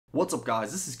What's up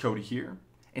guys, this is Cody here,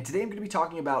 and today I'm going to be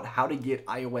talking about how to get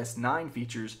iOS 9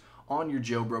 features on your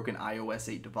jailbroken iOS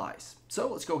 8 device.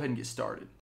 So let's go ahead and get started.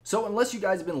 So unless you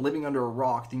guys have been living under a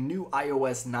rock, the new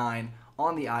iOS 9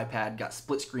 on the iPad got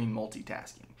split screen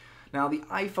multitasking. Now the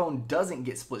iPhone doesn't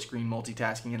get split screen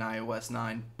multitasking in iOS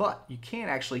 9, but you can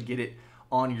actually get it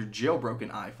on your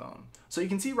jailbroken iPhone. So you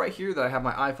can see right here that I have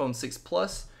my iPhone 6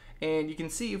 Plus, and you can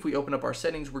see if we open up our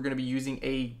settings, we're going to be using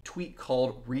a tweak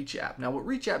called Reach App. Now what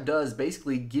Reach App does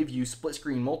basically give you split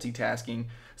screen multitasking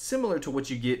similar to what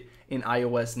you get in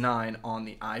iOS 9 on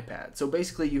the iPad. So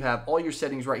basically you have all your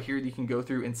settings right here that you can go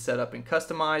through and set up and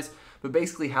customize. But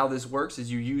basically how this works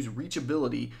is you use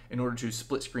reachability in order to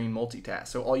split screen multitask.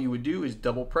 So all you would do is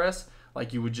double press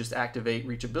like you would just activate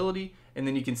reachability, and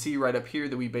then you can see right up here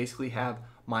that we basically have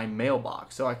my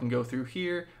mailbox. So I can go through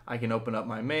here, I can open up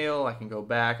my mail, I can go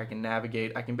back, I can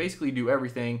navigate, I can basically do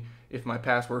everything. If my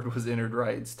password was entered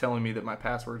right, it's telling me that my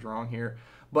password's wrong here.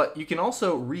 But you can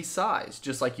also resize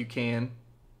just like you can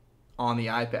on the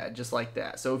iPad, just like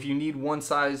that. So if you need one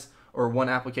size or one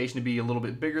application to be a little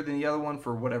bit bigger than the other one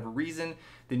for whatever reason,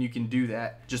 then you can do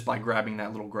that just by grabbing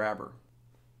that little grabber.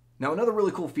 Now another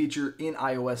really cool feature in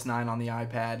iOS 9 on the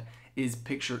iPad is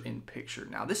picture-in-picture.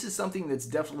 Now this is something that's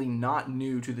definitely not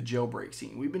new to the jailbreak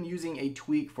scene. We've been using a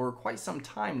tweak for quite some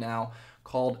time now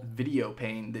called Video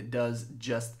Pane that does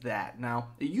just that. Now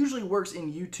it usually works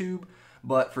in YouTube,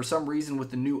 but for some reason with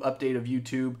the new update of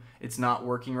YouTube, it's not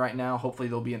working right now. Hopefully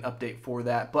there'll be an update for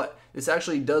that, but this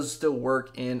actually does still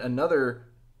work in another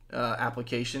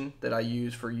application that I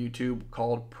use for YouTube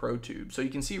called ProTube. So you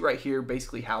can see right here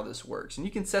basically how this works, and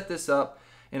you can set this up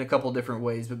in a couple different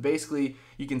ways, but basically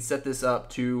you can set this up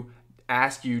to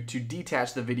ask you to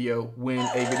detach the video when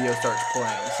a video starts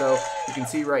playing. So you can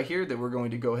see right here that we're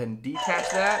going to go ahead and detach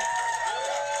that,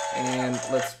 and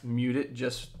let's mute it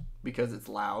just because it's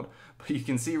loud. But you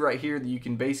can see right here that you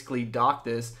can basically dock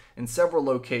this in several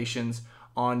locations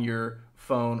on your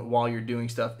phone while you're doing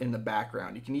stuff in the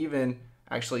background. You can even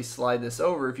actually slide this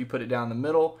over if you put it down the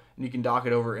middle, and you can dock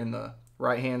it over in the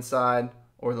right hand side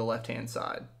or the left hand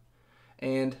side.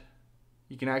 And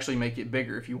you can actually make it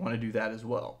bigger if you want to do that as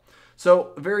well.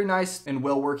 So a very nice and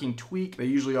well working tweak. They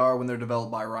usually are when they're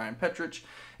developed by Ryan Petrich.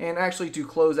 And actually to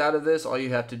close out of this, all you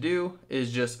have to do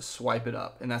is just swipe it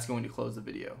up, and that's going to close the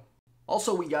video.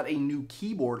 Also, we got a new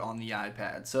keyboard on the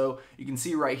iPad. So you can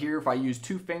see right here, if I use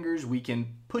two fingers, we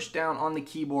can push down on the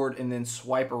keyboard and then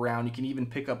swipe around. You can even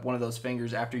pick up one of those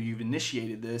fingers after you've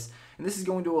initiated this, and this is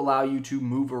going to allow you to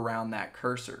move around that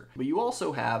cursor. But you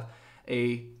also have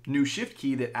a new shift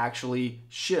key that actually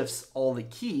shifts all the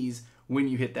keys when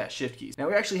you hit that shift key. Now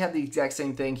we actually have the exact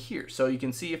same thing here. So you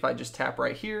can see if I just tap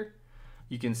right here,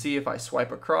 you can see if I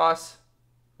swipe across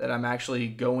that I'm actually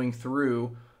going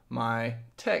through my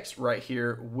text right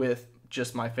here with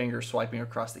just my finger swiping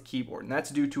across the keyboard. And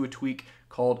that's due to a tweak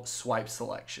called swipe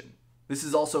selection. This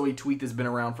is also a tweak that's been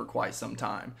around for quite some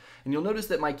time. And you'll notice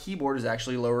that my keyboard is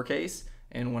actually lowercase,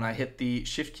 and when I hit the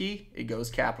shift key, it goes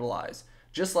capitalized,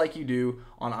 just like you do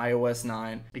on iOS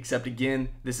 9, except again,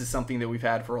 this is something that we've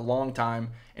had for a long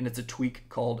time, and it's a tweak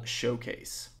called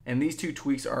Showcase. And these two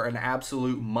tweaks are an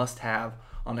absolute must-have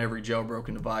on every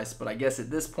jailbroken device, but I guess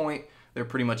at this point, they're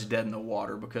pretty much dead in the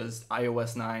water because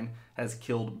iOS 9 has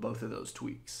killed both of those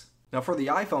tweaks. Now for the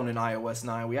iPhone in iOS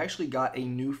 9, we actually got a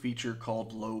new feature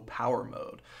called low power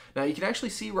mode. Now you can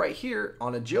actually see right here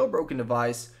on a jailbroken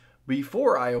device,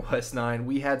 before iOS 9,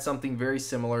 we had something very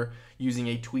similar using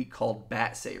a tweak called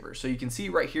Bat Saver. So you can see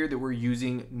right here that we're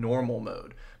using normal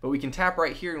mode, but we can tap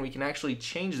right here and we can actually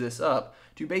change this up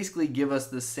to basically give us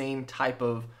the same type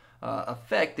of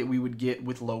effect that we would get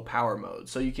with low power mode.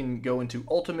 So you can go into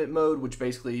ultimate mode, which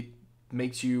basically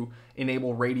makes you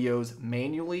enable radios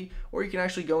manually, or you can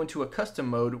actually go into a custom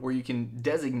mode where you can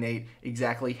designate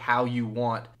exactly how you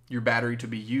want your battery to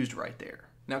be used right there.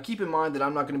 Now keep in mind that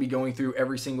I'm not going to be going through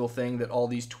every single thing that all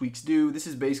these tweaks do. This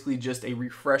is basically just a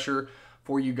refresher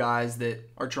for you guys that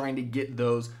are trying to get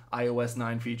those iOS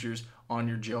 9 features on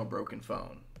your jailbroken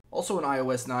phone. Also in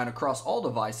iOS 9, across all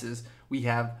devices, we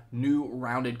have new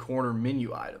rounded corner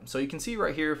menu items. So you can see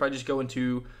right here, if I just go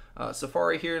into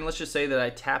Safari here, and let's just say that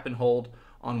I tap and hold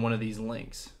on one of these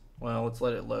links. Well, let's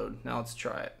let it load. Now let's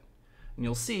try it. And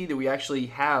you'll see that we actually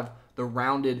have the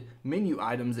rounded menu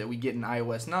items that we get in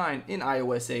iOS 9 in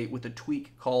iOS 8 with a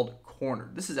tweak called Corner.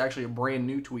 This is actually a brand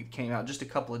new tweak, came out just a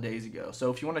couple of days ago.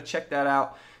 So if you want to check that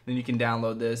out, then you can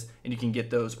download this and you can get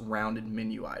those rounded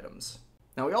menu items.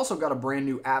 Now we also got a brand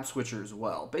new app switcher as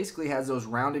well. Basically has those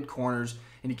rounded corners,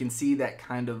 and you can see that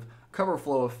kind of cover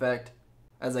flow effect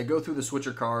as I go through the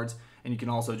switcher cards, and you can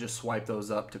also just swipe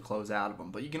those up to close out of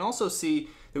them. But you can also see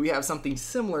that we have something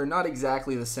similar, not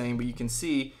exactly the same, but you can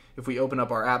see if we open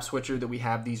up our app switcher that we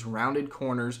have these rounded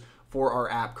corners for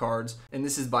our app cards, and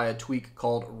this is by a tweak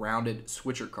called Rounded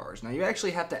Switcher Cards. Now you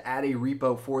actually have to add a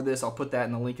repo for this. I'll put that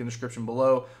in the link in the description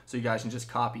below so you guys can just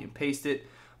copy and paste it.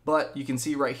 But you can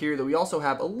see right here that we also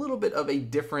have a little bit of a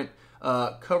different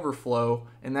cover flow,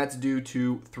 and that's due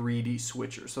to 3D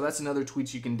switcher. So that's another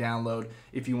tweak you can download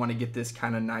if you want to get this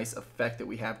kind of nice effect that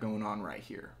we have going on right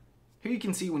here. Here you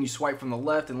can see when you swipe from the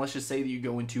left, and let's just say that you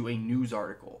go into a news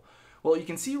article. Well, you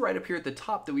can see right up here at the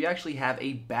top that we actually have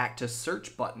a back to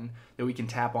search button that we can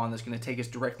tap on that's going to take us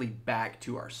directly back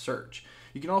to our search.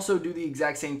 You can also do the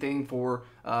exact same thing for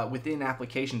within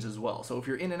applications as well. So if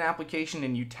you're in an application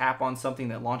and you tap on something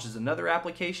that launches another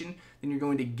application, then you're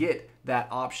going to get that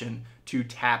option to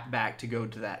tap back to go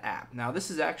to that app. Now this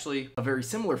is actually a very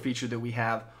similar feature that we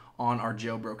have on our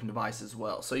jailbroken device as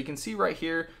well. So you can see right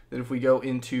here that if we go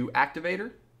into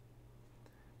Activator,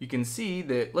 you can see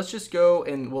that, let's just go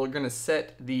and we're going to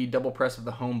set the double press of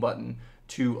the home button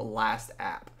to last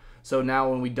app. So now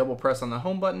when we double press on the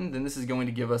home button, then this is going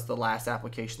to give us the last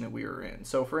application that we were in.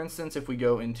 So for instance, if we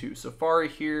go into Safari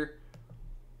here,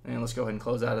 and let's go ahead and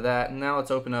close out of that, and now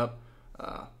let's open up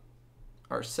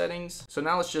our settings. So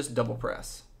now let's just double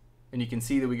press, and you can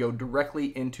see that we go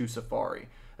directly into Safari.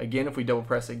 Again, if we double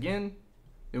press again,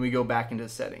 then we go back into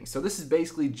settings. So this is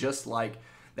basically just like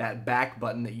that back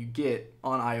button that you get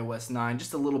on iOS 9,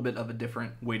 just a little bit of a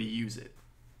different way to use it.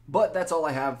 But that's all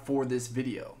I have for this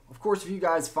video. Of course, if you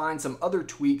guys find some other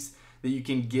tweaks that you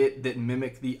can get that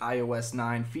mimic the iOS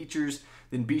 9 features,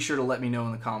 then be sure to let me know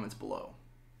in the comments below.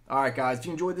 Alright guys, if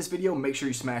you enjoyed this video, make sure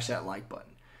you smash that like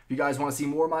button. If you guys want to see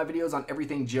more of my videos on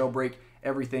everything jailbreak,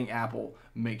 everything Apple,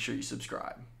 make sure you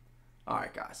subscribe.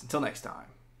 Alright guys, until next time,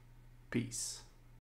 peace.